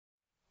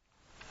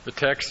The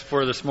text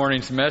for this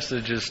morning's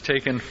message is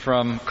taken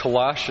from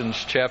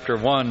Colossians chapter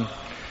 1,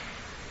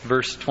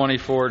 verse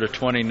 24 to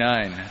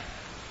 29.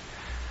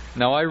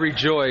 Now I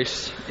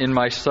rejoice in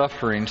my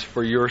sufferings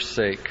for your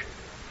sake,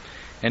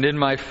 and in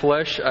my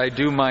flesh I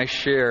do my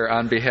share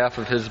on behalf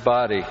of His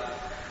body,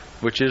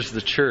 which is the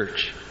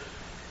church,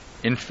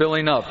 in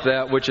filling up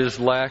that which is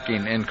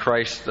lacking in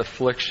Christ's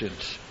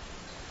afflictions.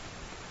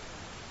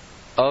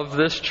 Of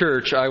this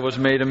church I was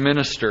made a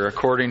minister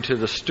according to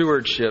the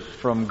stewardship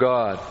from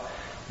God,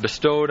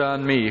 bestowed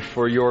on me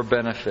for your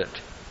benefit,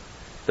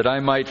 that I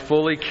might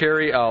fully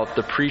carry out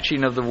the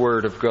preaching of the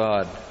Word of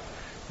God,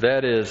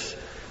 that is,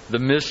 the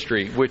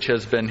mystery which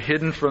has been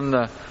hidden from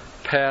the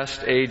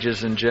past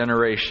ages and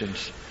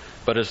generations,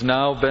 but has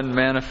now been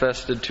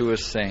manifested to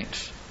His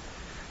saints,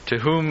 to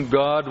whom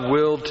God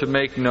willed to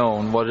make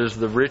known what is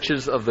the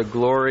riches of the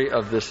glory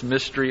of this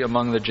mystery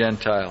among the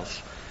Gentiles,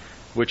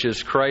 which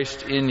is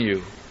Christ in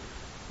you,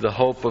 the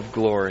hope of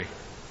glory.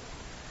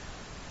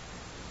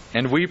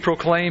 And we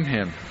proclaim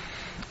Him,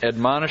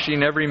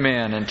 admonishing every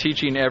man and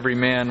teaching every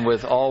man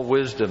with all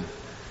wisdom,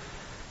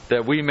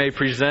 that we may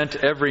present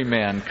every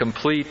man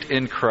complete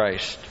in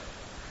Christ.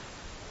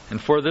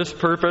 And for this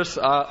purpose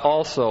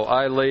also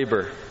I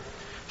labor,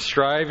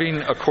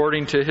 striving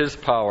according to His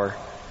power,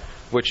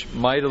 which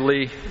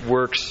mightily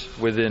works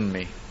within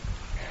me.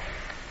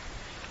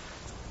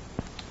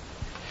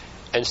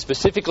 And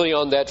specifically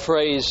on that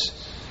phrase,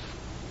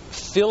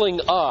 filling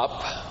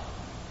up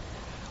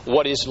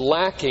what is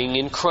lacking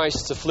in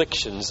Christ's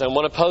afflictions. I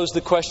want to pose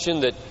the question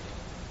that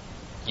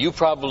you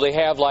probably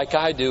have like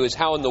I do, is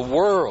how in the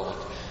world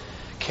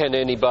can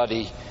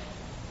anybody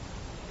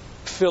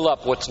fill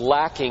up what's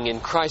lacking in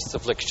Christ's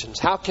afflictions?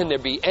 How can there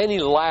be any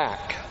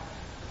lack?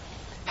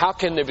 How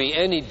can there be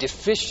any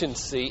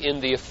deficiency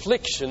in the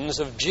afflictions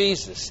of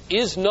Jesus?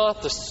 Is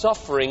not the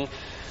suffering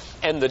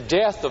and the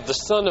death of the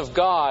Son of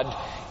God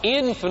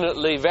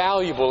infinitely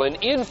valuable and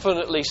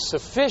infinitely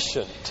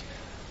sufficient,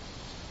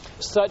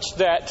 such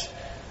that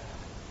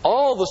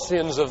all the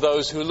sins of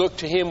those who look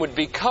to Him would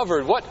be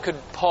covered? What could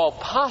Paul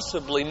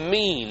possibly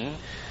mean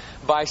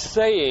by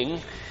saying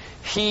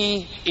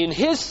He, in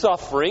His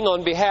suffering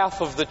on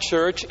behalf of the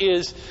church,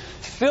 is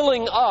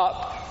filling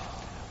up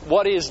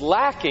what is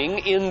lacking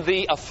in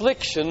the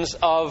afflictions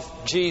of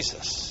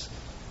Jesus?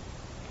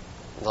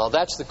 Well,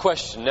 that's the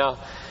question. Now,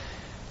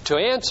 to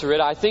answer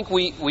it, I think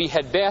we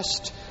had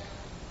best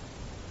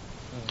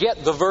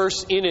get the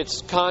verse in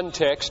its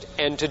context,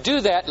 and to do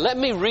that, let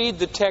me read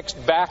the text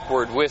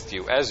backward with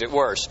you, as it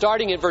were,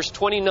 starting at verse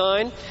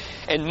 29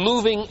 and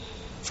moving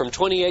from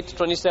 28 to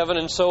 27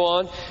 and so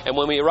on. And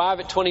when we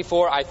arrive at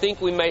 24, I think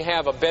we may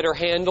have a better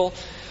handle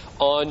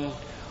on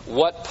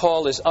what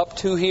Paul is up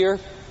to here.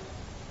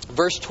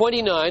 Verse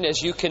 29,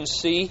 as you can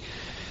see,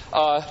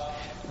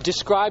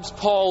 describes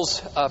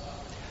Paul's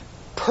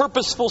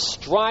purposeful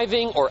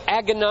striving or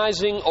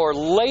agonizing or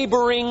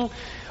laboring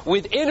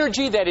with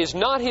energy that is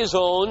not his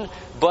own,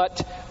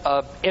 but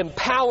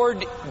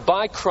empowered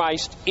by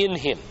Christ in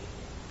him.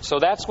 So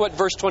that's what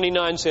verse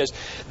 29 says.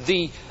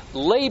 The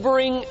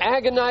laboring,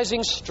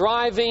 agonizing,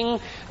 striving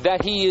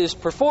that he is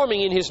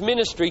performing in his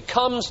ministry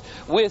comes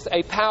with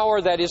a power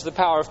that is the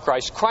power of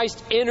Christ.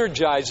 Christ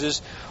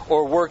energizes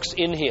or works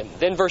in him.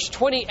 Then verse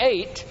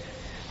 28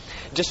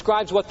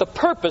 describes what the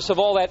purpose of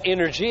all that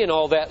energy and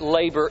all that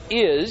labor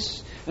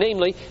is.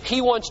 Namely,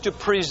 he wants to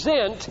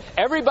present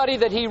everybody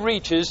that he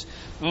reaches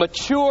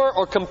mature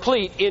or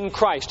complete in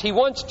Christ. He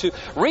wants to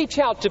reach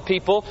out to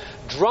people,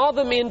 draw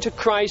them into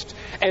Christ,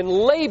 and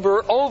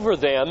labor over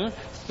them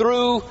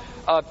through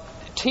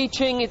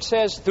teaching, it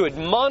says, through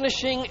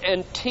admonishing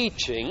and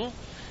teaching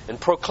and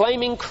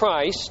proclaiming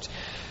Christ,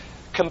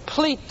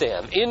 complete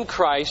them in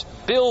Christ,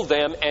 build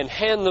them, and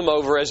hand them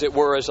over, as it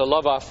were, as a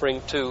love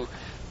offering to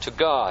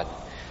God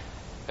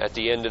at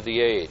the end of the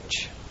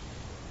age.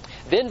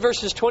 Then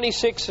verses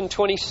 26 and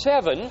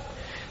 27,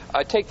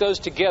 take those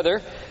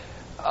together.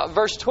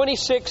 Verse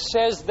 26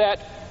 says that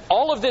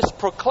all of this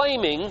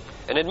proclaiming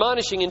and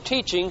admonishing and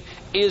teaching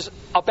is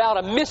about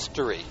a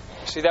mystery.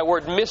 See that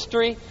word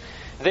mystery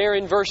there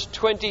in verse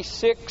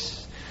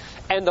 26?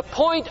 And the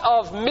point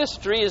of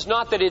mystery is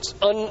not that it's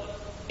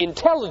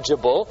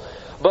unintelligible,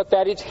 but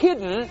that it's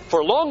hidden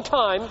for a long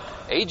time,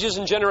 ages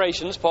and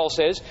generations, Paul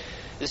says.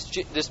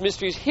 This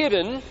mystery is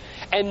hidden,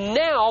 and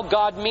now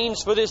God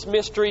means for this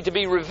mystery to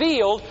be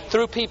revealed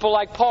through people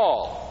like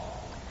Paul.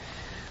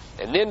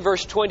 And then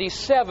verse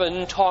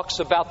 27 talks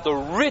about the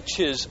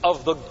riches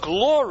of the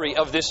glory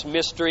of this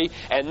mystery,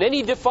 and then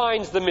he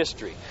defines the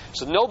mystery.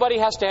 So nobody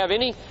has to have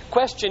any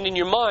question in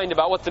your mind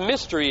about what the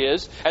mystery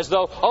is, as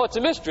though, oh, it's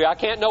a mystery, I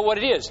can't know what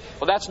it is.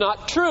 Well, that's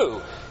not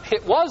true.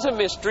 It was a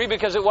mystery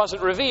because it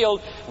wasn't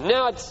revealed.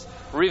 Now it's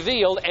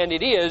revealed, and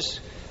it is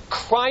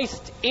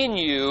Christ in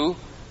you,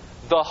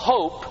 the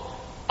hope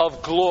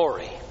of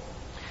glory.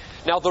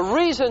 Now, the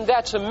reason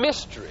that's a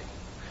mystery,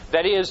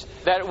 that is,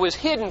 that it was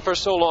hidden for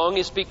so long,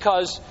 is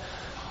because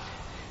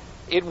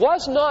it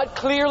was not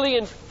clearly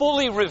and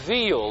fully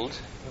revealed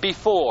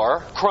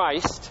before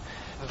Christ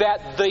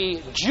that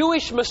the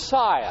Jewish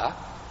Messiah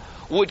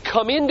would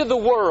come into the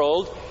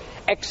world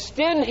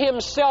extend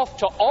Himself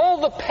to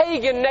all the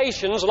pagan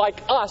nations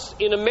like us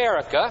in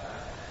America,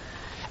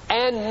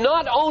 and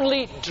not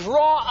only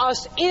draw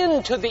us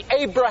into the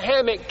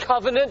Abrahamic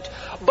covenant,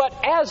 but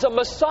as a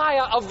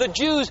Messiah of the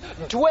Jews,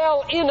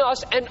 dwell in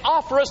us and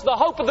offer us the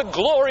hope of the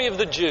glory of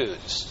the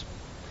Jews.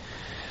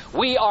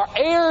 We are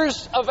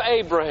heirs of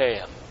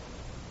Abraham.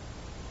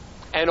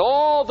 And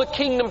all the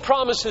kingdom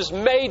promises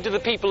made to the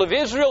people of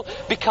Israel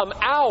become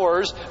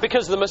ours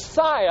because the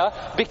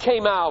Messiah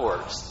became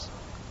ours.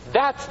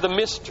 That's the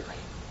mystery.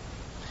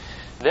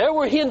 There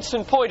were hints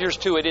and pointers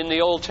to it in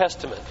the Old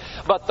Testament.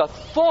 But the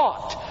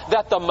thought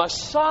that the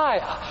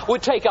Messiah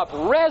would take up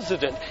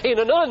residence in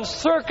an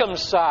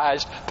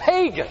uncircumcised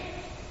pagan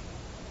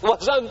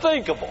was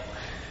unthinkable.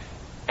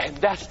 And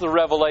that's the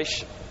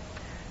revelation.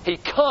 He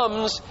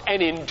comes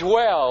and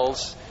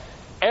indwells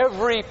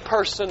every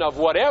person of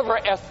whatever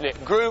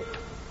ethnic group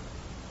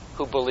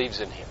who believes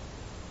in Him.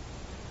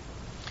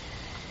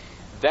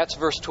 That's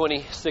verse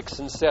 26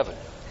 and 7.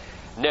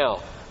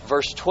 Now,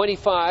 verse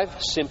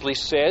 25 simply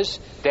says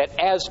that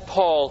as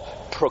Paul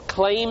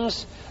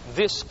proclaims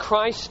this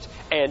Christ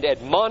and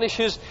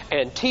admonishes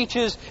and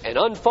teaches and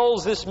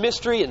unfolds this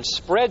mystery and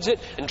spreads it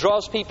and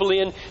draws people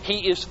in,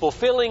 he is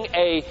fulfilling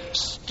a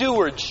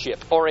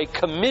stewardship or a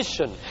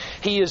commission.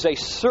 He is a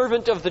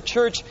servant of the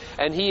church,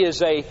 and he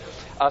is a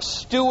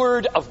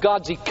steward of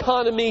God's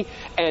economy,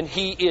 and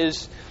he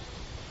is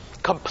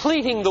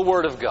completing the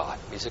Word of God.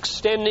 He's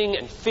extending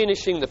and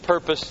finishing the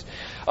purpose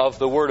of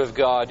the Word of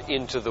God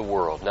into the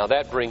world. Now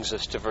that brings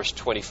us to verse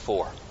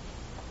 24,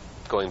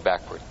 going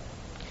backward.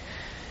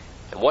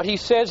 And what he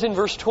says in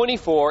verse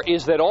 24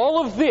 is that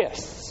all of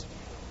this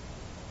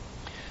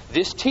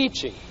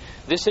teaching,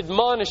 this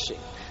admonishing,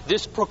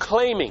 this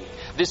proclaiming,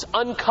 this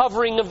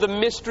uncovering of the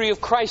mystery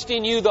of Christ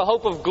in you, the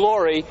hope of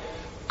glory,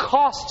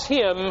 costs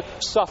him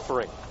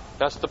suffering.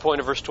 That's the point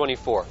of verse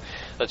 24.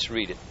 Let's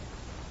read it.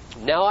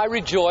 Now I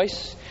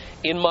rejoice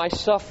in my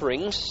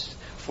sufferings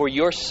for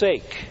your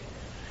sake.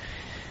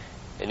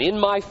 And in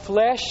my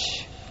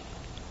flesh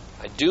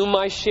I do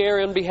my share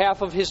on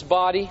behalf of His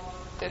body,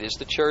 that is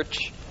the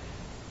church,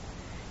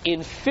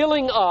 in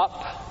filling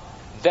up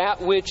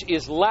that which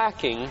is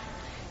lacking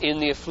in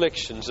the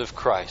afflictions of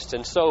Christ.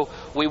 And so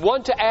we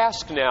want to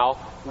ask now,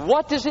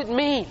 what does it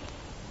mean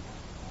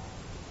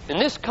in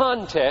this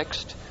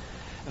context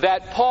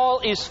that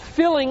Paul is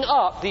filling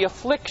up the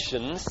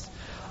afflictions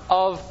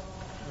of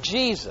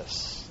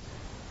Jesus?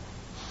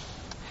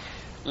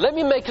 Let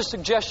me make a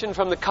suggestion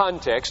from the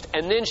context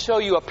and then show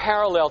you a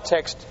parallel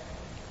text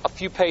a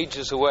few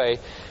pages away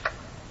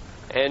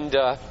and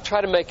try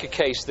to make a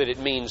case that it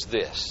means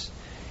this.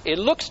 It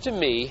looks to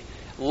me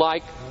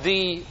like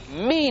the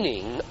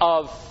meaning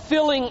of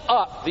filling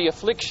up the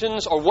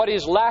afflictions, or what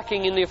is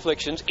lacking in the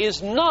afflictions,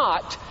 is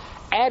not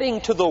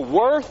adding to the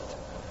worth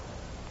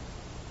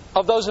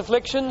of those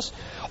afflictions,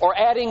 or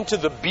adding to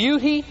the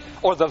beauty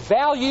or the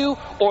value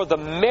or the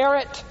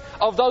merit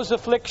of those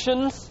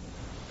afflictions,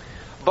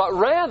 but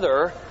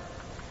rather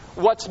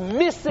what's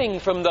missing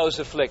from those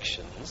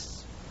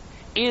afflictions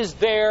is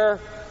their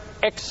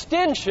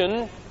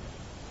extension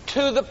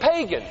to the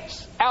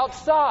pagans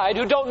outside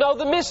who don't know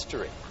the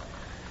mystery.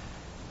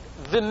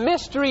 The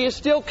mystery is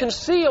still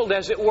concealed,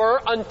 as it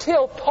were,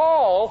 until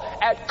Paul,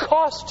 at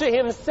cost to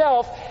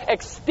himself,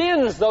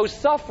 extends those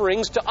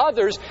sufferings to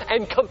others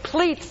and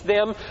completes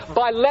them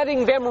by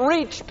letting them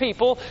reach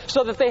people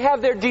so that they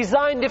have their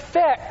designed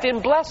effect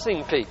in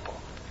blessing people.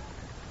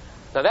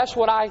 Now that's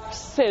what I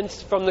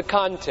sense from the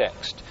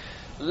context.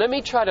 Let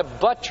me try to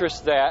buttress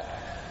that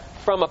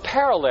from a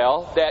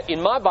parallel that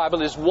in my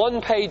Bible is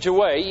one page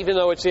away, even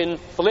though it's in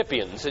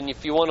Philippians. And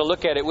if you want to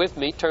look at it with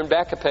me, turn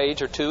back a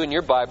page or two in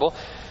your Bible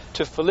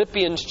to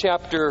Philippians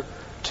chapter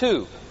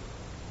 2.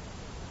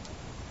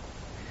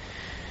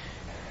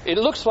 It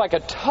looks like a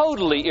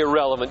totally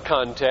irrelevant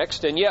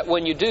context, and yet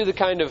when you do the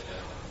kind of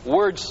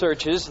word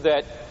searches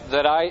that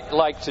I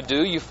like to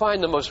do, you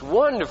find the most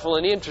wonderful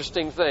and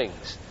interesting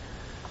things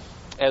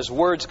as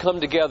words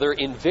come together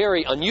in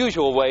very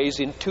unusual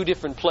ways in two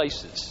different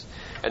places.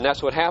 And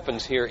that's what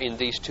happens here in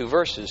these two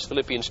verses,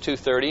 Philippians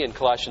 2:30 and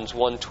Colossians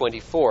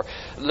 1:24.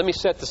 Let me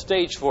set the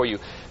stage for you.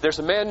 There's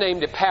a man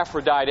named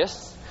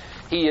Epaphroditus.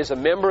 He is a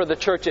member of the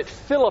church at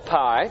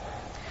Philippi.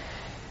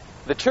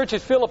 The church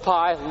at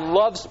Philippi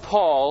loves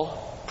Paul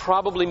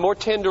probably more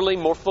tenderly,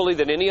 more fully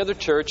than any other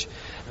church.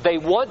 They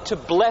want to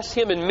bless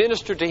him and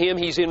minister to him.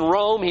 He's in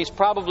Rome. He's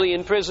probably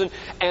in prison.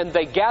 And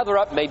they gather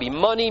up maybe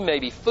money,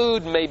 maybe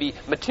food, maybe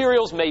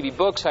materials, maybe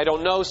books, I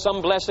don't know,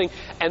 some blessing.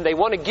 And they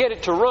want to get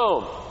it to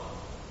Rome.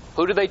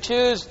 Who do they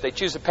choose? They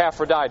choose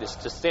Epaphroditus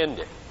to send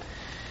it.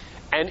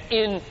 And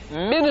in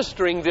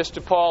ministering this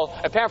to Paul,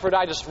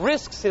 Epaphroditus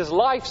risks his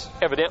life,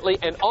 evidently,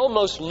 and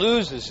almost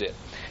loses it.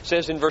 It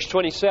says in verse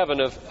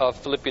 27 of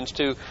Philippians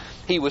 2,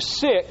 he was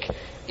sick,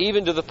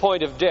 even to the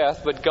point of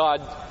death, but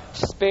God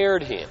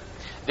spared him.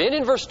 Then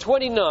in verse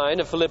 29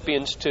 of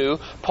Philippians 2,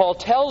 Paul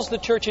tells the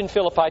church in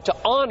Philippi to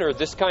honor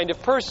this kind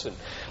of person,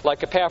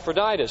 like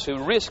Epaphroditus,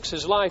 who risks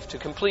his life to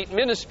complete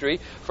ministry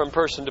from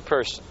person to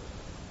person.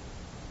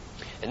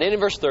 And then in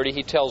verse 30,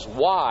 he tells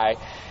why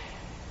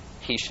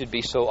he should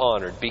be so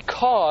honored?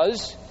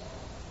 Because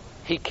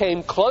he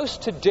came close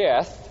to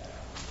death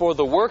for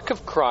the work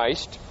of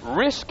Christ,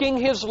 risking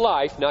his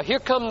life. Now here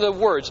come the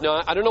words.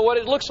 Now I don't know what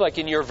it looks like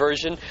in your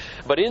version,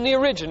 but in the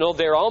original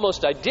they're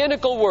almost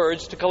identical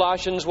words to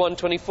Colossians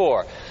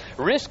 1:24.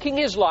 Risking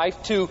his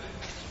life to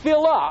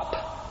fill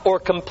up or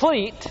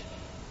complete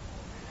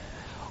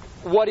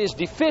what is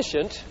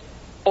deficient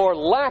or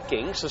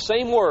lacking. It's the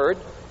same word.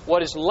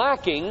 What is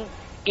lacking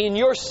in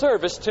your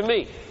service to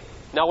me.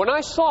 Now when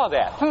I saw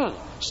that,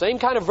 same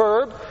kind of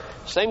verb,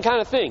 same kind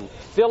of thing.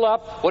 Fill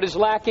up what is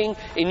lacking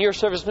in your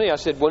service to me. I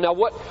said, well, now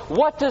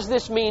what does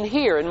this mean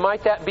here? And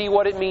might that be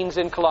what it means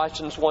in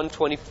Colossians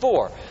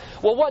 1:24?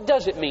 Well, what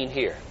does it mean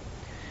here?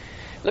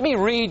 Let me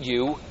read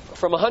you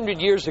from 100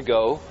 years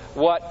ago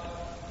what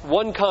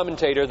one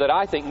commentator that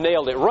I think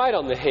nailed it right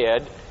on the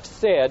head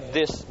said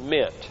this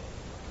meant.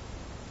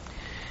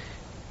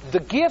 The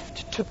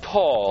gift to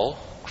Paul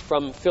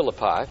from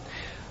Philippi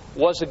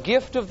was a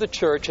gift of the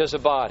church as a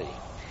body.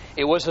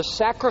 It was a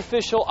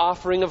sacrificial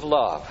offering of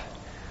love.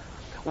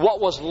 What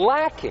was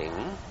lacking,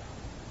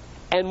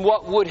 and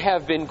what would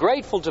have been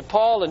grateful to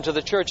Paul and to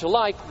the church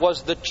alike,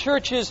 was the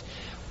church's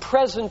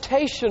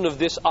presentation of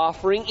this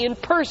offering in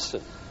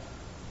person.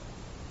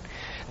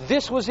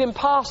 This was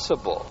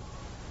impossible.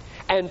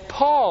 And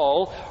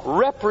Paul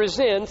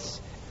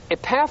represents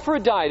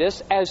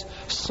Epaphroditus as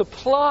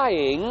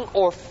supplying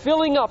or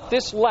filling up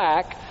this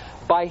lack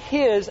by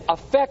his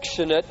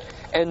affectionate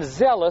and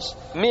zealous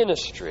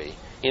ministry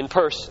in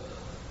person.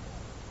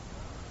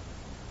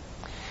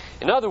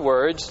 In other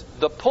words,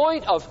 the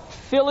point of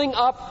filling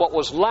up what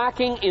was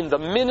lacking in the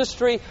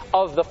ministry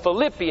of the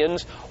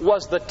Philippians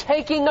was the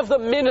taking of the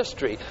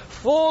ministry,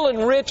 full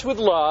and rich with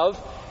love,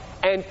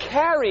 and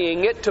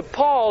carrying it to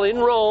Paul in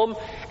Rome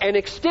and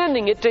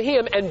extending it to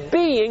him and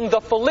being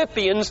the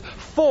Philippians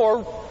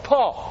for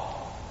Paul.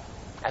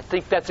 I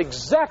think that's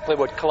exactly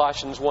what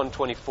Colossians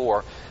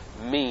 1:24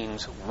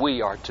 means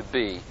we are to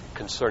be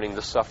concerning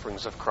the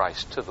sufferings of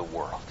Christ to the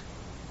world.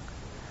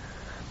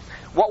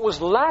 What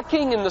was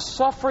lacking in the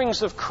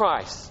sufferings of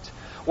Christ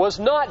was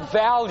not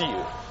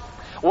value,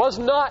 was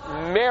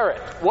not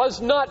merit, was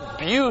not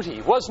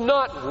beauty, was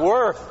not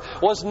worth,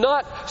 was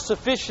not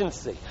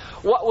sufficiency.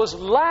 What was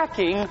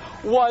lacking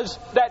was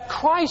that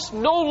Christ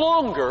no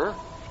longer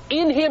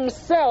in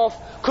himself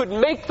could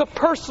make the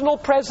personal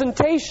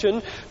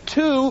presentation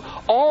to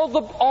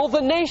all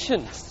the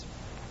nations.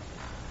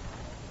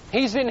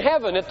 He's in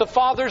heaven at the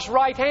Father's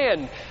right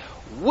hand.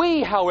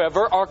 We,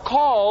 however, are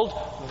called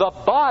the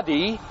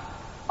body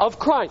of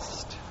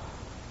Christ.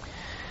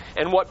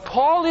 And what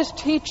Paul is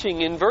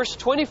teaching in verse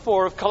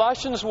 24 of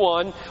Colossians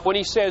 1, when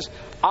he says,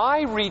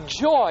 I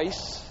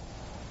rejoice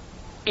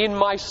in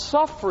my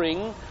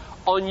suffering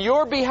on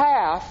your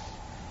behalf,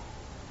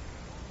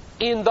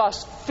 in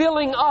thus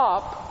filling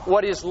up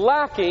what is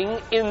lacking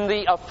in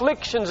the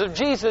afflictions of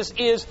Jesus,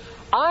 is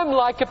I'm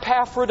like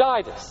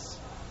Epaphroditus.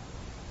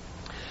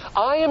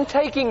 I am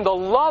taking the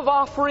love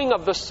offering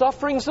of the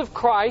sufferings of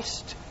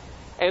Christ,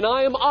 and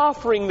I am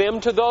offering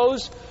them to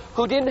those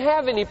who didn't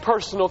have any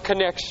personal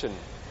connection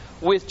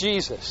with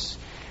Jesus.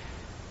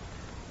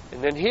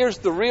 And then here's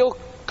the real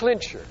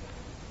clincher.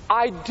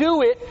 I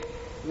do it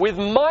with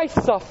my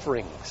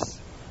sufferings.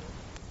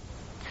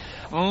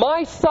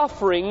 My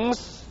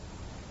sufferings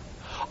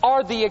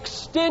are the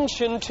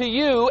extension to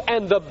you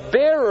and the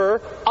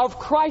bearer of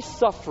Christ's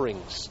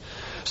sufferings,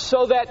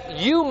 so that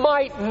you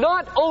might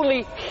not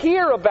only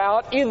hear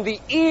about in the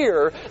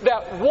ear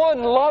that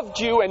one loved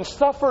you and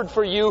suffered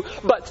for you,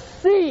 but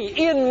see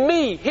in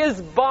me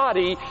His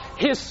body,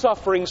 His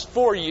sufferings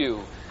for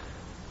you.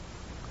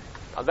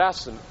 Now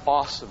that's an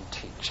awesome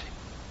teaching.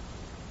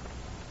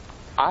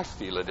 I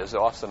feel it as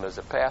awesome as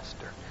a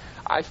pastor.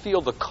 I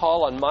feel the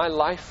call on my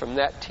life from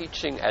that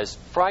teaching as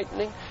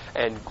frightening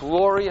and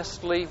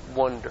gloriously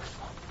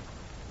wonderful.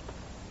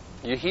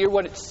 You hear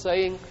what it's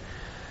saying?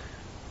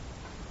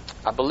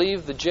 I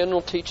believe the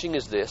general teaching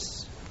is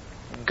this: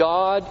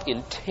 God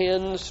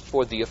intends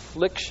for the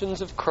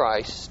afflictions of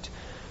Christ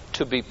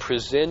to be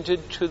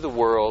presented to the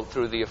world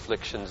through the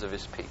afflictions of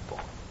His people.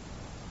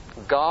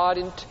 God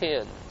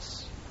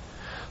intends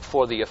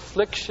for the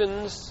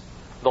afflictions,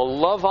 the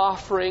love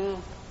offering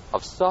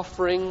of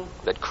suffering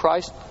that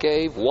Christ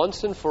gave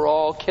once and for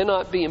all,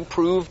 cannot be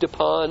improved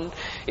upon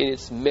in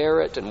its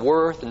merit and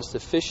worth and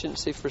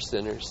sufficiency for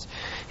sinners.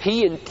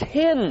 He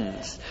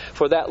intends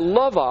for that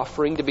love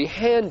offering to be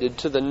handed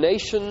to the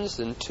nations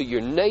and to your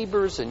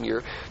neighbors and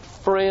your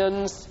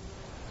friends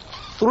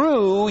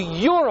through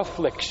your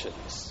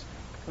afflictions,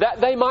 that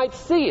they might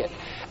see it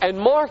and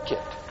mark it.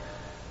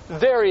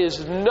 There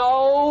is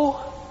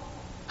no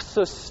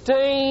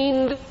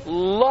sustained,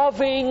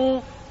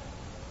 loving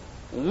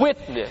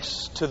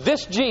witness to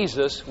this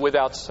Jesus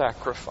without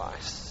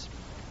sacrifice.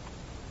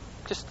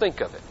 Just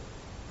think of it.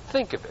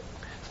 Think of it.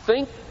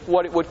 Think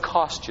what it would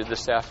cost you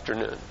this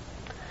afternoon.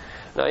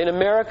 Now, in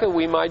America,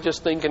 we might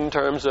just think in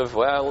terms of,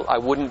 well, I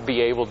wouldn't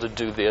be able to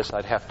do this,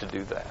 I'd have to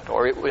do that.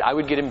 Or I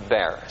would get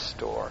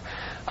embarrassed, or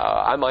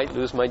I might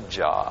lose my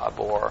job,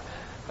 or,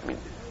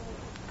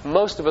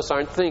 Most of us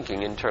aren't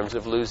thinking in terms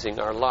of losing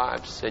our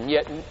lives. And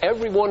yet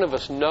every one of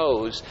us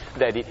knows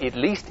that it at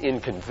least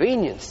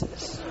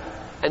inconveniences.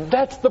 And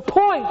that's the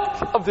point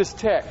of this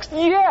text.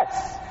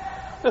 Yes!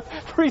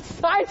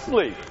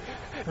 Precisely!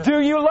 Do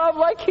you love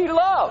like He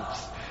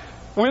loves?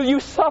 Will you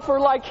suffer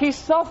like He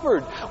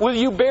suffered? Will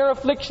you bear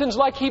afflictions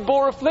like He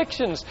bore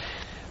afflictions?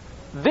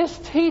 This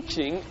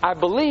teaching, I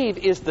believe,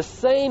 is the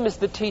same as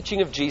the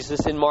teaching of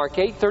Jesus in Mark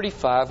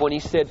 8:35 when He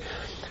said,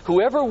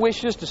 whoever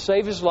wishes to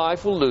save his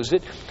life will lose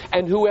it,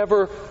 and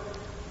whoever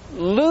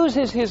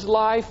loses his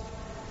life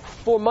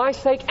for my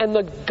sake and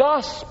the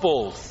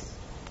gospel's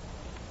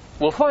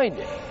will find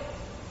it.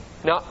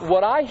 Now,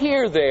 what I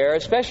hear there,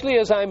 especially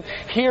as I'm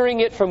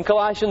hearing it from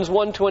Colossians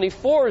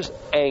 1:24's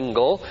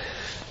angle,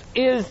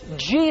 is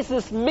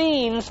Jesus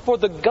means for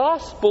the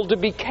gospel to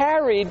be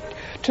carried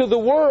to the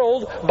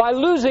world by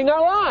losing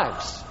our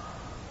lives.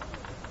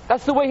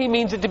 That's the way He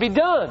means it to be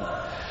done.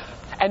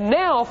 And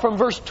now, from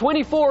verse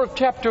 24 of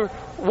chapter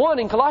 1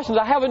 in Colossians,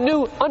 I have a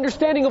new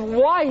understanding of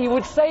why He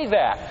would say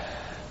that.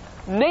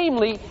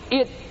 Namely,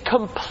 it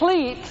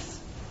completes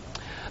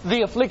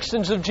the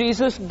afflictions of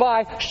Jesus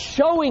by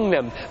showing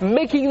them,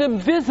 making them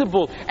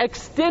visible,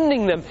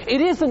 extending them. It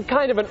isn't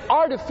kind of an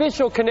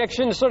artificial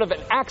connection, sort of an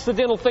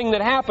accidental thing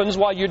that happens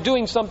while you're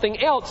doing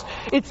something else.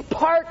 It's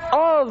part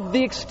of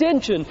the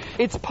extension.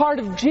 It's part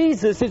of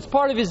Jesus. It's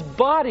part of His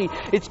body.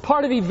 It's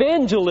part of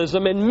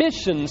evangelism and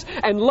missions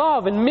and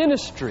love and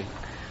ministry.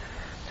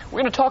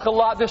 We're going to talk a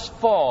lot this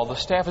fall. The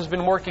staff has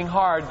been working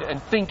hard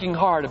and thinking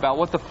hard about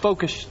what the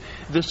focus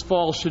this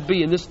fall should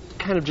be. And this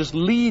kind of just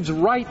leads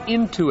right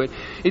into it.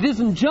 It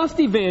isn't just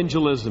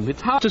evangelism. It's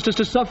how just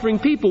to suffering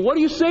people. What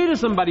do you say to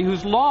somebody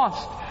who's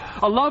lost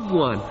a loved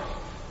one,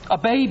 a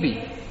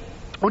baby?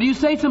 What do you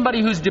say to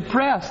somebody who's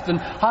depressed and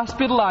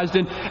hospitalized?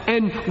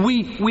 And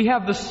we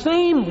have the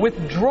same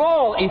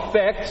withdrawal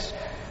effects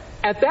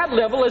at that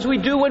level as we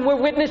do when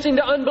we're witnessing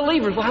to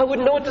unbelievers. Well, I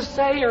wouldn't know what to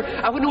say, or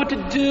I wouldn't know what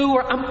to do,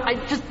 or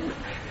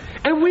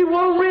and we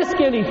won't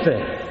risk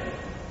anything.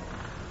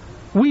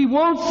 We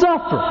won't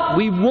suffer.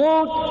 We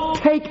won't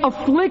take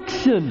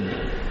affliction.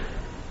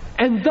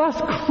 And thus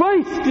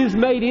Christ is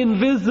made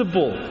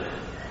invisible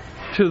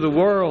to the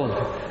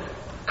world.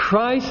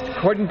 Christ,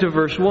 according to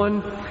verse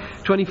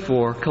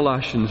 1:24,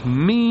 Colossians,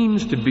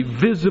 means to be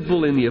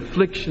visible in the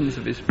afflictions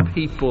of His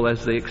people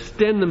as they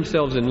extend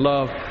themselves in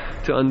love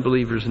to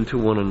unbelievers and to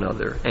one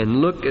another.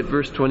 And look at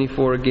verse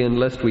 24 again,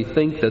 lest we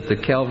think that the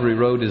Calvary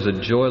Road is a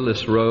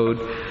joyless road.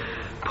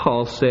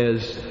 Paul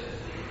says,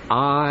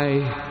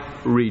 I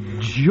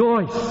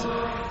rejoice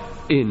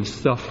in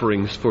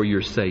sufferings for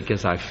your sake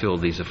as I fill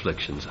these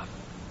afflictions up.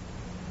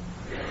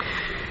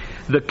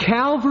 The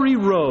Calvary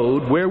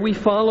Road, where we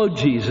follow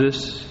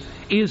Jesus,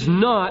 is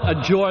not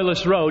a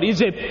joyless road. It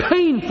is a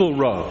painful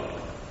road.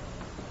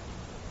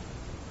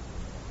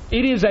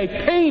 It is a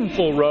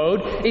painful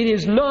road. It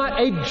is not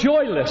a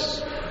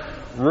joyless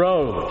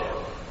road.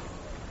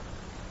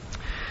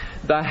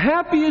 The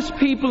happiest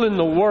people in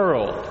the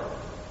world,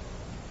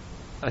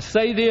 I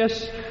say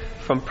this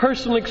from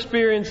personal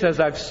experience as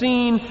I've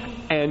seen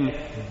and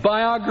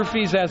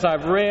biographies as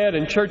I've read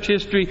and church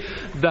history,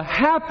 the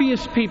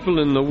happiest people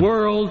in the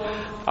world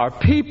are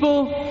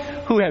people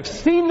who have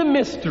seen the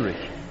mystery,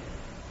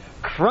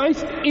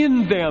 Christ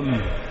in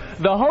them,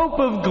 the hope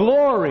of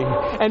glory,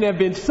 and have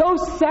been so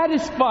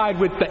satisfied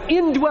with the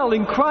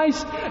indwelling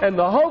Christ and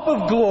the hope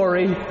of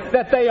glory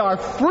that they are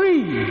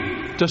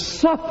free to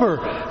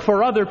suffer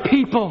for other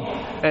people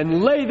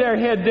and lay their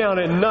head down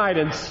at night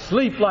and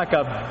sleep like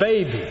a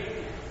baby.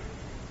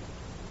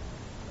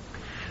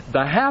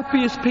 The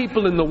happiest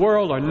people in the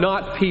world are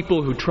not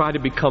people who try to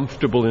be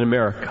comfortable in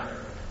America.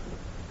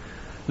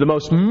 The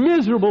most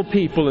miserable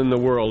people in the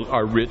world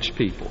are rich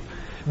people.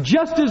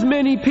 Just as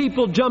many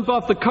people jump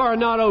off the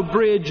Coronado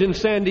Bridge in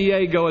San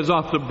Diego as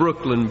off the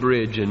Brooklyn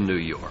Bridge in New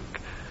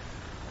York.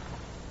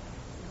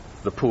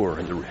 The poor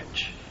and the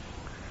rich.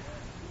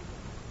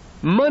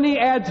 Money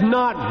adds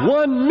not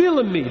 1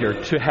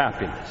 millimeter to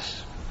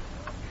happiness.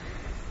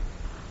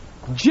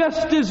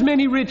 Just as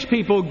many rich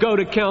people go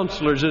to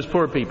counselors as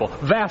poor people.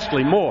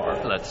 Vastly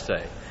more, let's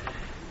say.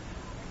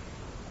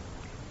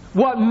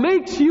 What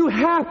makes you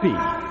happy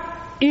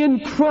in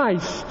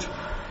Christ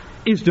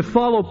is to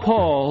follow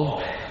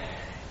Paul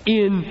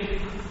in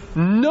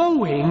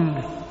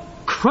knowing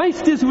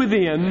Christ is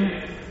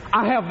within,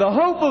 I have the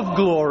hope of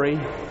glory,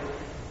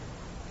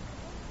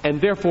 and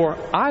therefore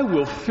I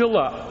will fill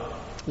up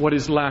what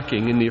is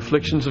lacking in the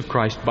afflictions of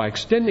Christ by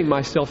extending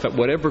myself at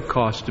whatever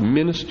cost to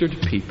minister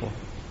to people,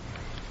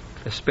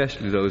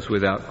 especially those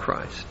without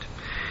Christ.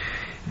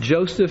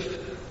 Joseph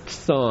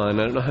Tson,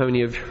 I don't know how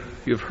many of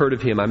you have heard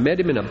of him. I met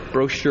him in a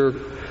brochure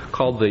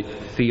called The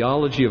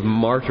Theology of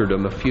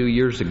Martyrdom a few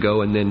years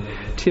ago, and then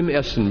Tim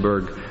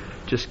Essenberg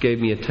just gave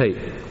me a tape.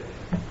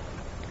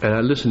 And I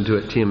listened to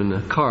it to him in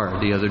the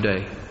car the other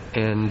day.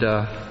 And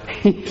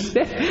he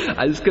said,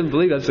 I just couldn't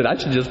believe it. I said, I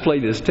should just play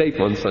this tape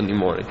on Sunday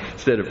morning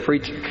instead of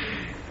preaching.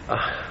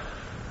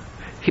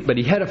 But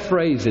he had a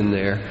phrase in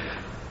there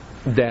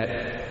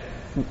that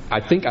I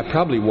think I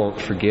probably won't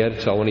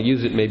forget, so I want to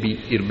use it. Maybe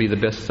it'll be the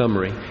best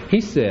summary.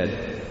 He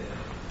said,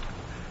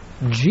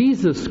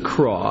 Jesus'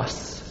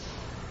 cross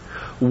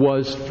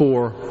was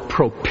for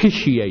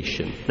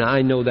propitiation. Now,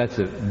 I know that's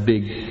a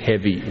big,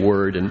 heavy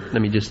word, and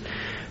let me just,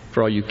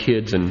 for all you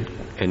kids and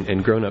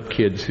grown-up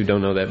kids who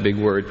don't know that big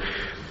word,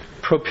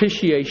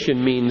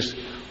 propitiation means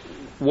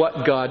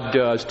what God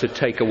does to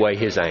take away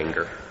His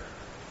anger.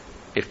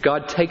 If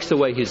God takes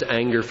away His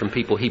anger from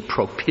people, He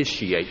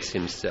propitiates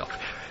Himself,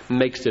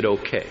 makes it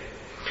okay.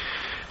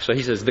 So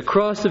he says, the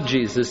cross of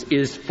Jesus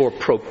is for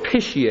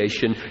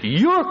propitiation.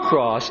 Your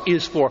cross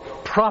is for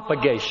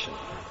propagation.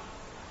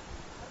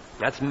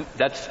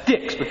 That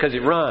sticks because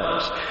it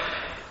rhymes.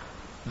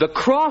 The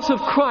cross of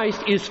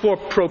Christ is for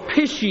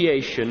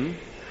propitiation.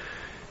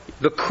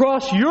 The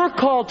cross you're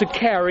called to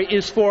carry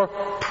is for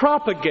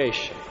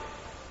propagation.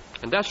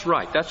 And that's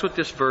right. That's what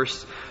this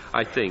verse,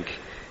 I think,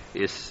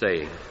 is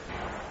saying.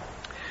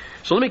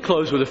 So let me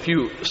close with a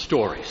few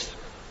stories,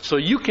 so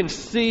you can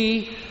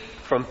see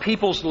from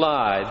people's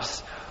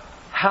lives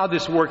how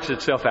this works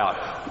itself out.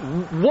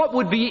 What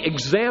would be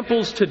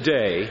examples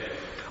today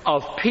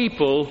of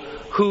people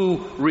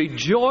who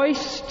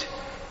rejoiced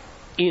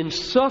in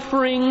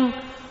suffering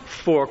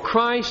for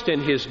Christ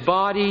and His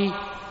body,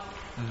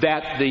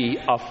 that the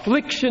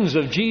afflictions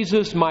of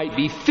Jesus might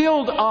be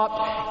filled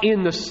up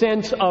in the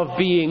sense of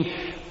being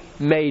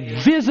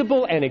made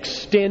visible and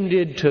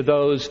extended to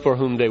those for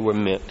whom they were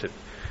meant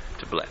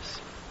to bless.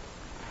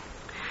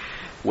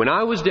 When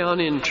I was down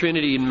in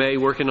Trinity in May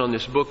working on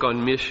this book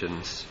on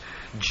missions,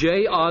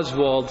 J.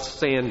 Oswald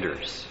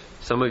Sanders,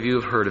 some of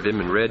you have heard of him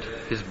and read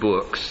his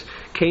books,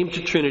 came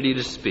to Trinity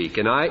to speak,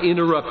 and I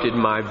interrupted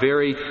my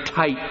very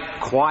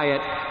tight,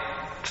 quiet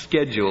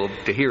schedule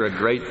to hear a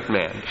great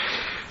man.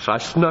 So I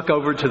snuck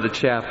over to the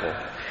chapel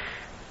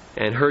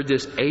and heard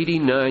this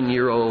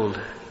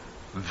 89-year-old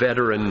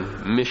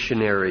veteran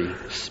missionary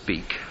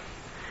speak.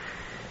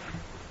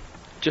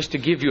 Just to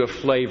give you a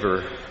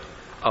flavor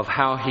of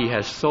how he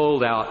has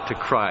sold out to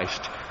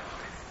Christ,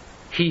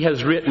 he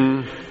has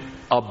written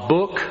a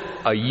book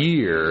a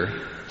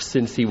year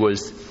since he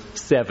was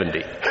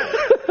 70.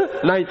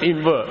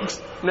 19 books.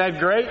 Isn't that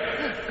great?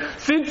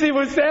 Since he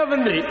was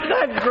 70. Isn't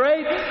that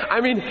great?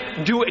 I mean,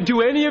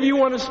 do any of you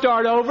want to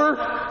start over?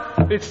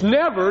 It's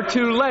never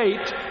too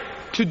late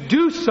to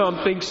do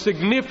something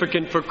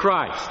significant for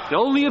Christ.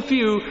 Only a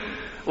few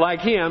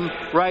like him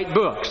write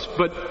books.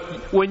 But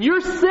when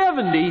you're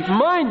 70,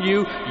 mind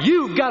you,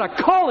 you've got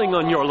a calling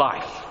on your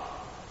life.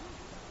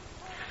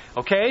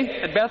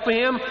 Okay? At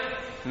Bethlehem,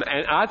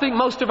 and I think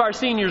most of our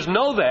seniors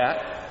know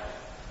that.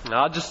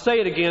 I'll just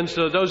say it again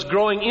so those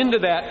growing into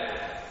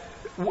that,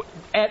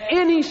 at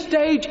any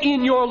stage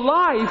in your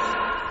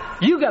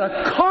life, you got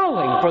a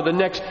calling for the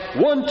next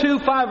 1, 2,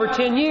 5, or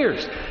 10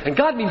 years. And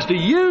God means to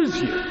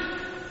use you.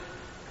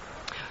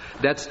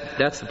 That's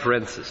the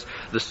parenthesis.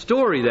 The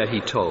story that he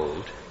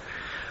told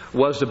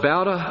was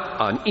about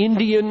an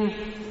Indian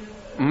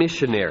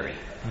missionary,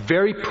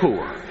 very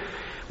poor,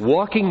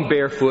 walking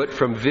barefoot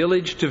from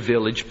village to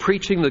village,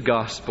 preaching the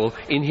gospel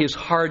in his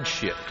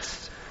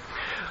hardships.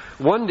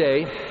 One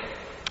day,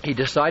 he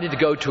decided to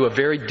go to a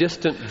very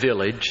distant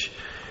village,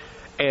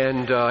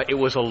 and it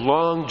was a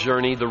long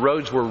journey. The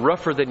roads were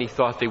rougher than he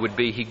thought they would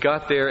be. He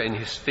got there, and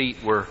his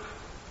feet were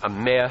a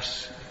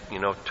mess,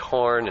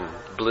 torn and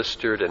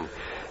blistered and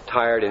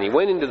tired. And he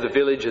went into the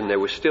village, and there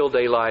was still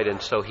daylight, and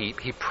so he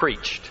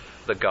preached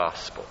the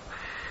gospel.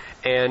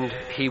 And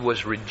he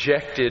was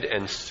rejected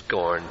and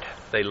scorned.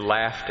 They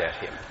laughed at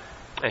him.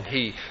 And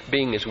he,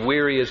 being as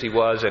weary as he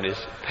was and as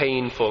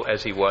painful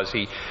as he was,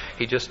 he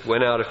just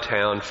went out of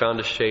town, found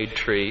a shade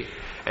tree,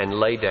 and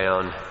lay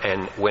down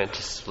and went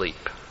to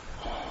sleep.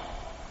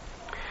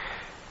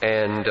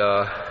 And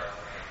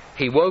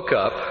he woke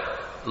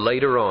up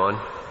later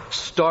on,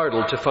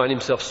 startled to find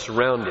himself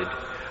surrounded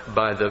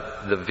by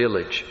the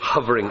village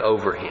hovering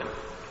over him.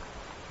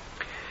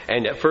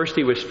 And at first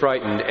he was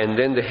frightened, and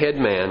then the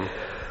headman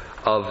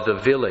of the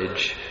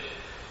village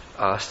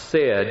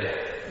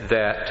said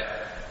that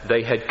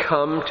they had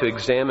come to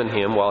examine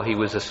him while he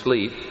was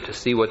asleep to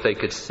see what they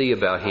could see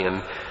about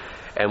him.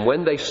 And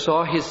when they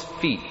saw his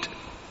feet,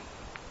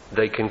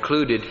 they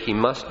concluded he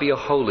must be a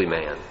holy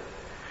man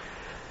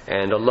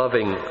and a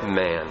loving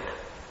man,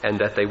 and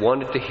that they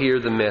wanted to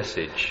hear the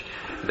message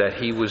that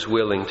he was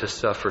willing to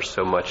suffer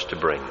so much to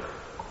bring.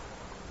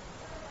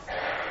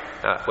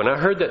 When I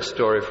heard that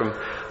story from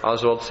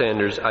Oswald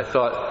Sanders, I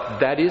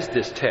thought, that is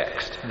this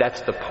text. That's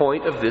the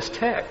point of this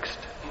text.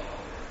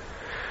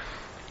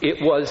 It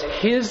was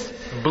his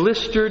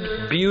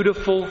blistered,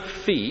 beautiful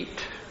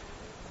feet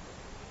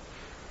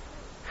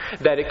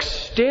that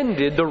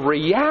extended the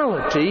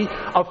reality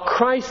of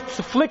Christ's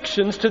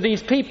afflictions to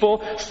these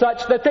people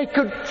such that they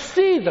could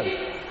see them.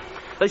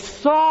 They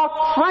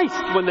saw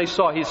Christ when they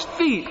saw his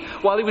feet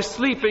while he was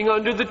sleeping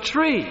under the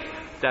tree.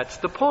 That's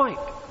the point.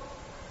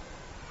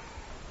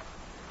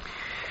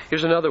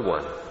 Here's another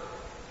one.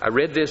 I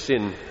read this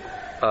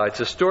it's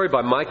a story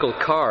by Michael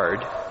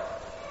Card,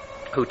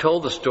 who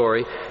told the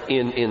story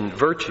in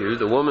Virtue,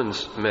 the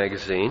woman's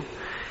magazine.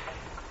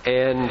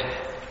 And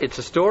it's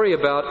a story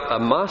about a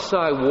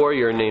Maasai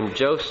warrior named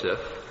Joseph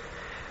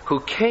who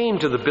came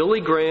to the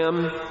Billy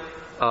Graham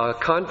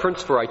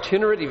conference for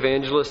itinerant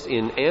evangelists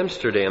in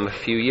Amsterdam a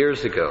few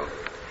years ago.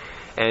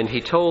 And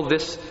he told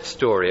this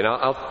story, and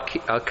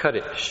I'll cut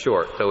it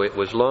short, though it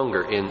was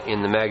longer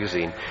in the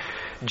magazine.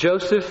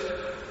 Joseph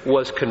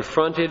was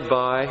confronted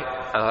by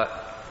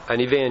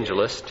an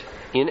evangelist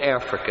in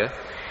Africa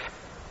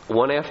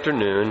one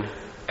afternoon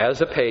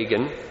as a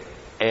pagan,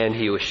 and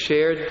he was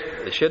shared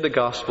the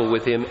gospel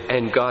with him,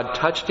 and God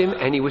touched him,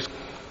 and he was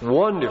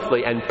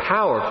wonderfully and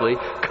powerfully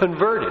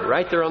converted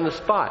right there on the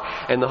spot.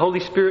 And the Holy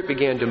Spirit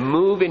began to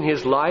move in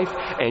his life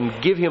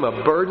and give him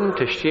a burden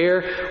to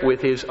share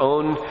with his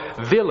own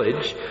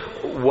village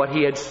what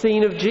he had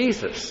seen of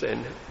Jesus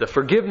and the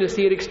forgiveness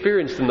he had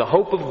experienced and the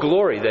hope of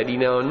glory that he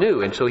now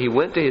knew. And so he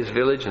went to his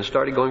village and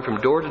started going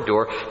from door to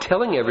door,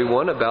 telling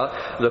everyone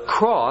about the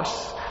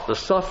cross, the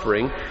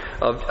suffering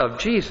of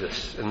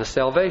Jesus and the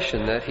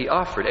salvation that he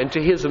offered. And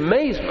to his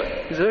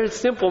amazement, he's a very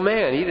simple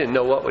man. He didn't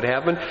know what would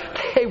happen.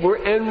 They were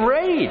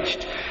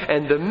enraged.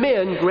 And the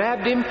men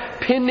grabbed him,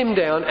 pinned him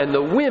down, and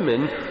the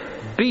women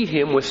beat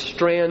him with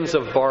strands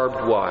of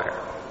barbed wire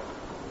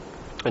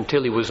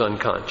until he was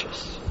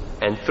unconscious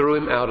and threw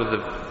him out of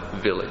the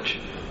village.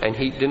 And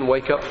he didn't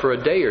wake up for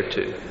a day or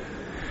two.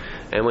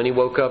 And when he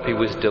woke up, he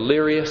was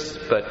delirious,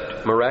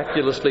 but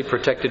miraculously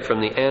protected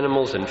from the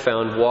animals and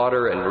found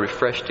water and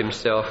refreshed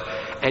himself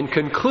and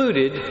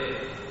concluded,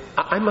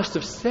 I must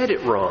have said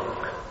it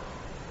wrong.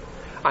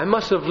 I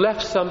must have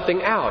left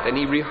something out. And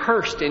he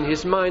rehearsed in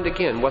his mind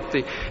again what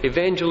the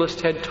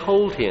evangelist had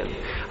told him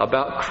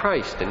about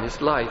Christ and his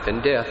life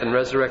and death and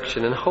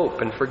resurrection and hope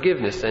and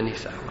forgiveness. And he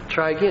said, I'll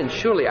try again.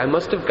 Surely I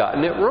must have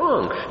gotten it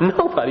wrong.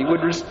 Nobody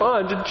would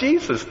respond to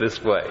Jesus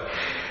this way.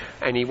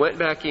 And he went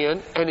back in,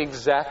 and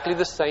exactly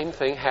the same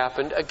thing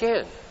happened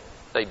again.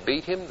 They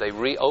beat him, they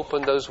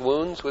reopened those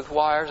wounds with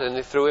wires, and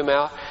they threw him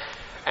out.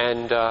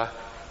 And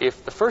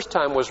if the first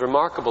time was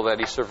remarkable that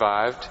he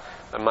survived,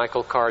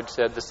 Michael Card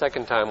said the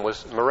second time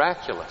was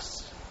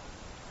miraculous.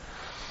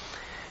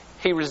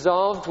 He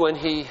resolved when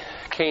he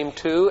came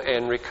to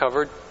and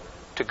recovered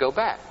to go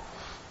back.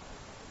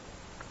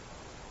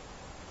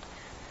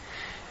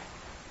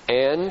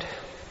 And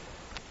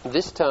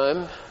this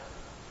time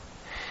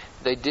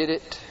they did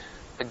it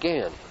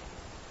again.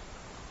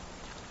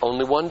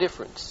 Only one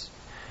difference.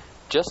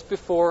 Just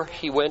before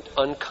he went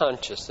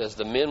unconscious, as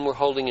the men were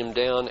holding him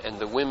down and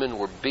the women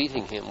were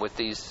beating him with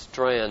these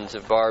strands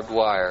of barbed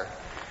wire,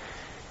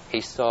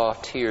 he saw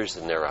tears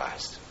in their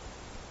eyes.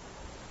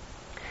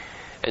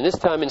 And this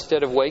time,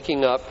 instead of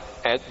waking up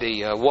at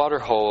the water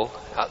hole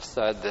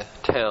outside the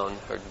town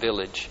or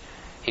village,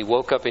 he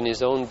woke up in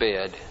his own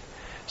bed,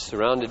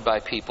 surrounded by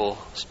people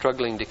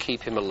struggling to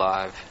keep him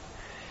alive,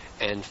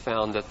 and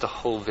found that the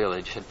whole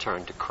village had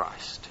turned to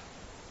Christ.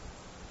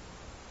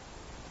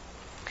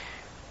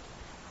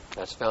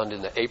 That's found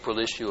in the April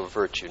issue of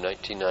Virtue,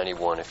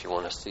 1991, if you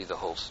want to see the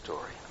whole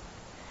story.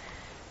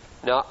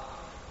 Now,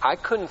 I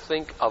couldn't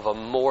think of a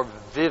more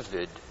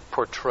vivid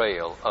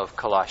portrayal of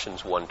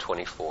Colossians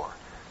 1:24.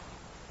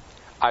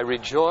 I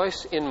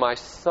rejoice in my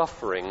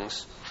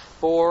sufferings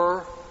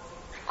for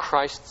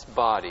Christ's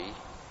body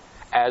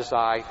as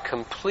I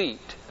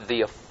complete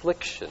the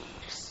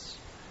afflictions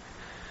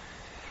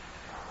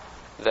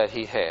that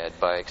he had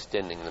by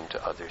extending them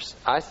to others.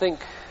 I think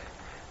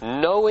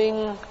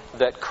knowing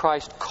that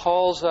Christ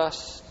calls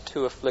us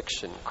to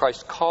affliction,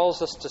 Christ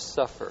calls us to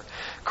suffer,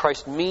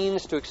 Christ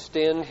means to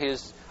extend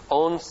his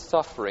own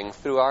suffering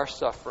through our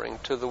suffering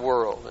to the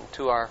world and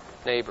to our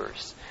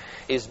neighbors,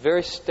 is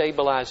very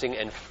stabilizing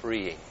and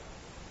freeing.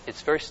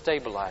 It's very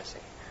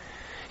stabilizing.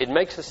 It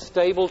makes us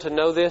stable to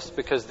know this,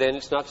 because then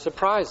it's not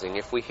surprising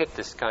if we hit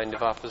this kind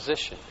of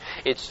opposition.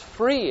 It's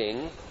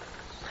freeing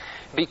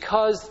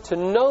because to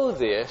know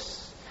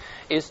this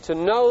is to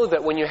know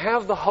that when you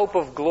have the hope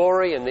of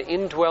glory and the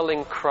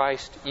indwelling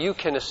Christ, you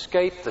can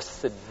escape the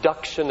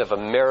seduction of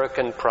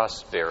American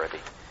prosperity.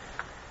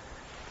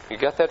 You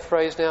got that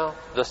phrase now?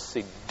 The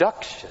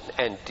seduction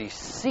and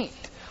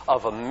deceit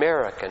of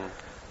American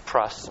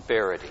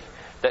prosperity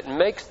that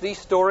makes these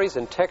stories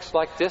and texts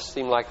like this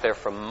seem like they're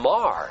from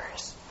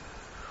Mars.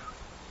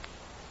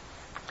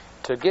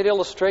 To get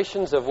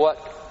illustrations of what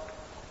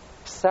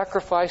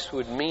sacrifice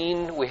would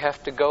mean, we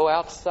have to go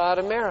outside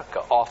America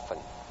often.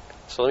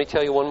 So let me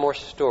tell you one more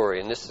story,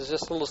 and this is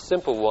just a little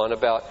simple one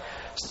about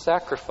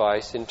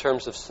sacrifice in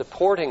terms of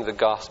supporting the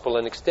gospel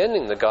and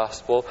extending the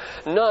gospel,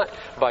 not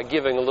by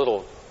giving a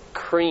little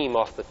cream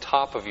off the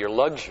top of your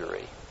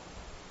luxury,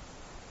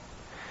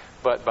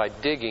 but by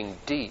digging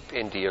deep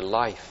into your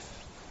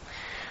life.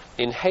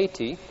 In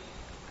Haiti,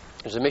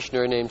 there's a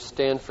missionary named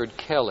Stanford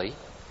Kelly,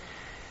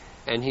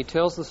 and he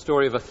tells the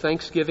story of a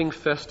Thanksgiving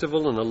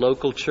festival in a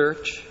local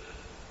church.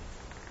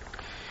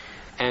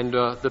 And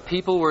the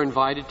people were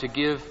invited to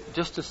give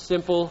just a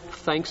simple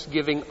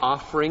Thanksgiving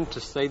offering to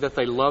say that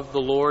they love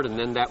the Lord, and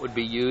then that would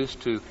be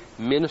used to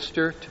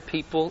minister to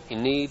people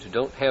in need who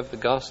don't have the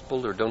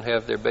gospel or don't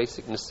have their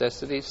basic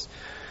necessities.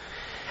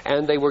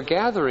 And they were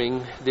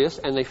gathering this,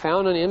 and they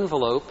found an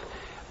envelope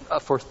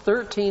for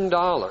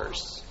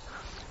 $13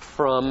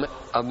 from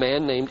a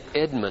man named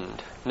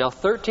Edmund. Now,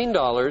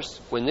 $13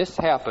 when this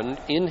happened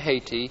in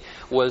Haiti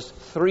was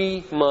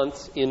 3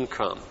 months'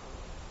 income.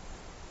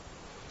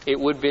 It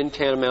would have been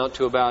tantamount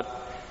to about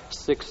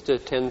 $6,000 to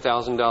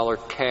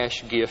 $10,000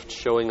 cash gift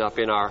showing up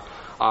in our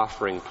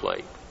offering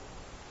plate.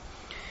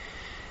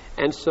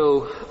 And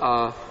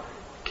so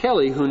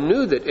Kelly, who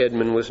knew that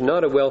Edmund was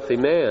not a wealthy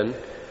man,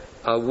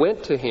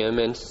 went to him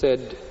and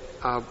said,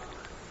 I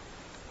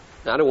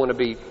don't want to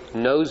be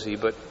nosy,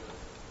 but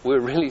we're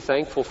really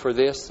thankful for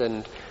this,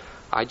 and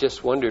I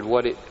just wondered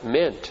what it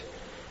meant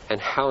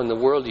and how in the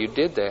world you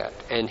did that.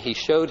 And he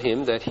showed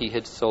him that he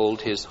had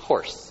sold his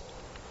horse.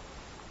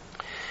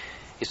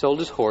 He sold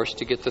his horse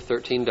to get the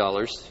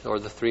 $13 or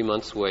the 3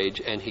 months'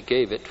 wage, and he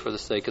gave it for the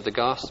sake of the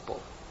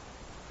gospel.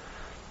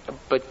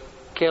 But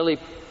Kelly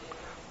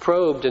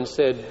probed and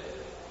said,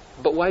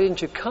 but why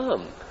didn't you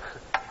come?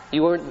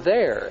 You weren't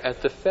there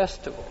at the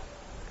festival.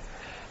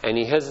 And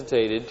he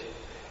hesitated,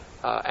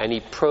 and he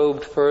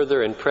probed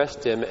further and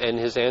pressed him, and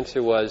his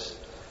answer was,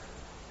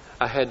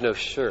 I had no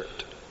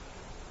shirt.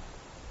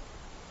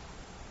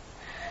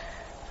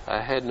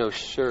 I had no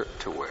shirt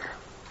to wear.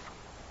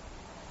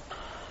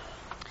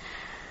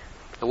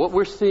 And what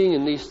we're seeing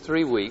in these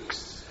 3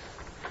 weeks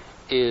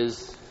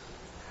is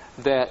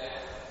that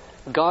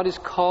God is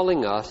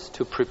calling us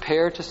to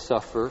prepare to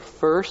suffer,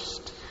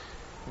 first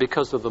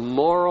because of the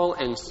moral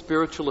and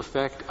spiritual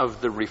effect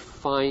of the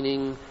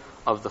refining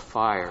of the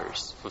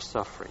fires of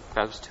suffering.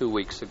 That was 2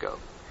 weeks ago.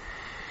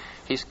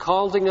 He's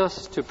calling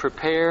us to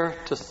prepare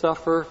to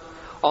suffer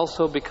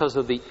also because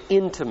of the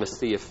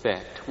intimacy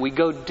effect. We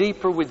go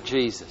deeper with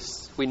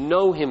Jesus. We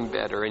know Him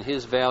better and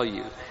His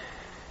value.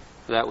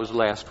 That was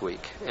last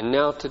week. And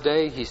now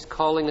today He's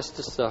calling us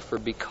to suffer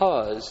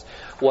because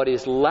what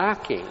is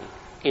lacking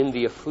in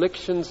the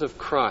afflictions of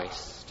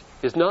Christ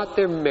is not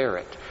their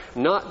merit,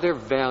 not their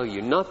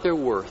value, not their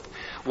worth.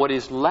 What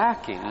is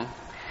lacking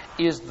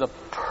is the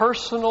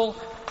personal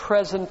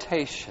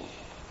presentation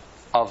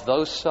of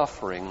those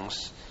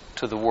sufferings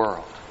to the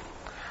world,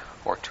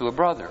 or to a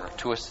brother, or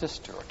to a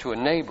sister, or to a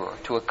neighbor, or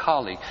to a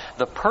colleague.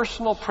 The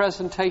personal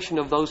presentation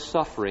of those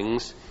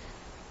sufferings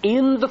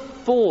in the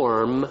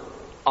form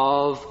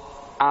of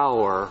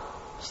our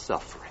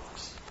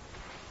sufferings.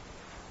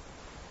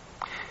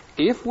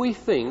 If we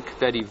think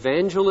that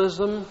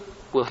evangelism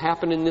will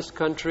happen in this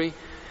country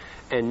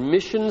and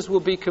missions will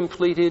be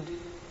completed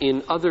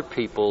in other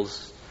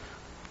peoples,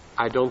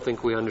 I don't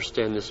think we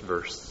understand this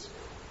verse.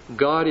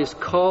 God is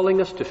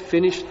calling us to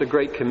finish the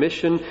Great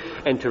Commission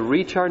and to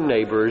reach our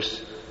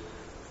neighbors,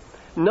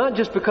 not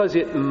just because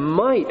it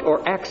might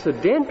or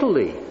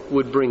accidentally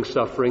would bring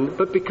suffering,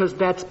 but because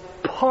that's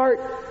part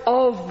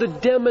of the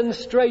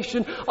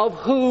demonstration of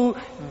who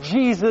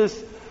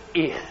Jesus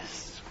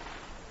is.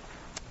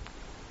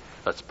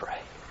 Let's pray.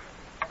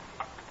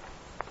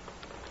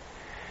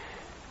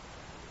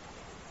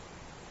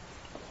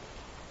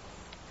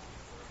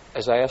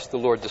 As I asked the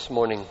Lord this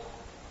morning,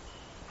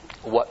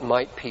 what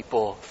might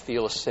people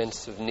feel a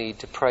sense of need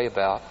to pray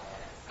about?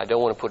 I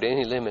don't want to put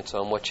any limits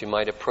on what you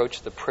might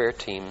approach the prayer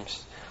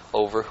teams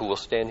over, who will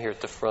stand here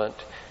at the front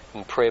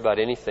and pray about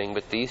anything,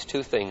 but these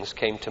 2 things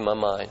came to my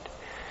mind.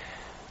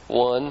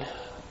 One,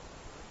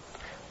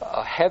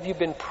 have you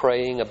been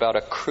praying about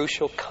a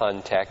crucial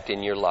contact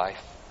in your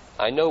life?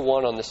 I know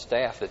one on the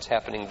staff that's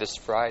happening this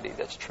Friday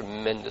that's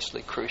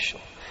tremendously crucial.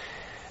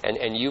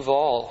 And you've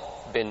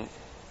all been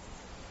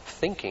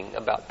thinking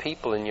about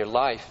people in your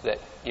life that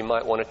you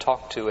might want to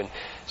talk to. And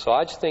so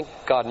I just think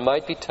God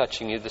might be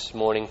touching you this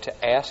morning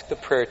to ask the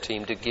prayer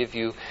team to give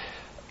you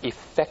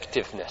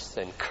effectiveness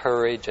and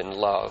courage and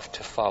love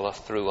to follow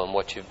through on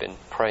what you've been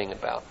praying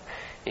about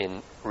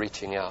in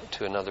reaching out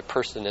to another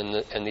person.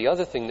 And the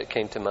other thing that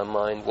came to my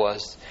mind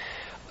was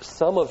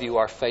some of you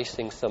are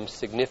facing some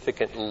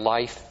significant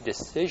life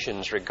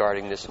decisions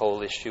regarding this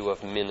whole issue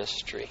of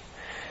ministry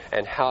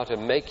and how to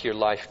make your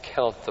life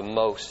count the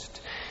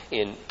most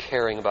in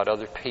caring about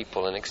other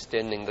people and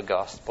extending the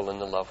gospel and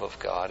the love of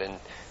God. And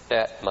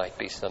that might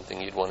be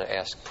something you'd want to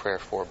ask prayer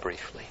for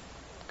briefly.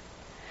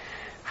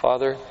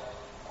 Father,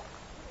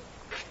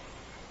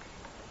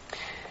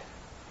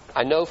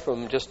 I know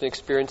from just an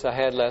experience I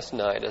had last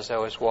night as I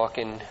was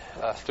walking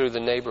through the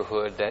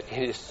neighborhood that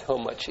it is so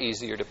much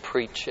easier to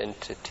preach and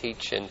to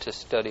teach and to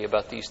study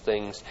about these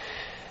things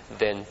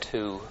than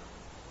to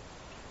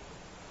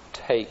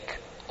take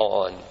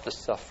on the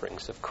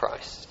sufferings of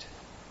Christ.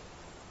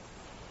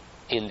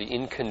 In the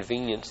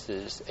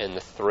inconveniences and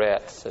the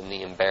threats and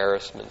the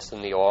embarrassments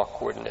and the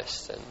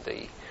awkwardness and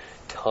the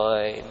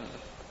time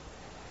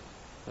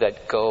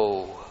that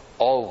go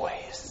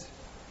always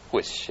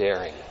with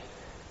sharing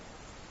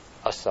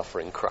a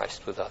suffering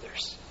Christ with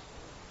others.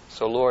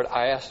 So Lord,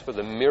 I ask for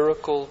the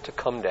miracle to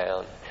come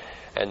down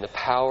and the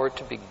power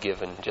to be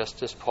given,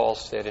 just as Paul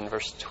said in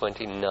verse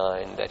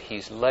 29, that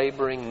he's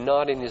laboring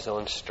not in his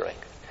own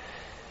strength,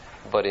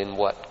 but in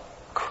what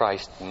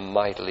Christ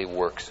mightily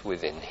works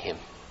within him.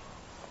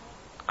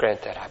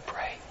 Grant that, I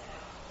pray.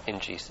 In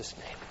Jesus'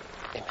 name,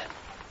 amen.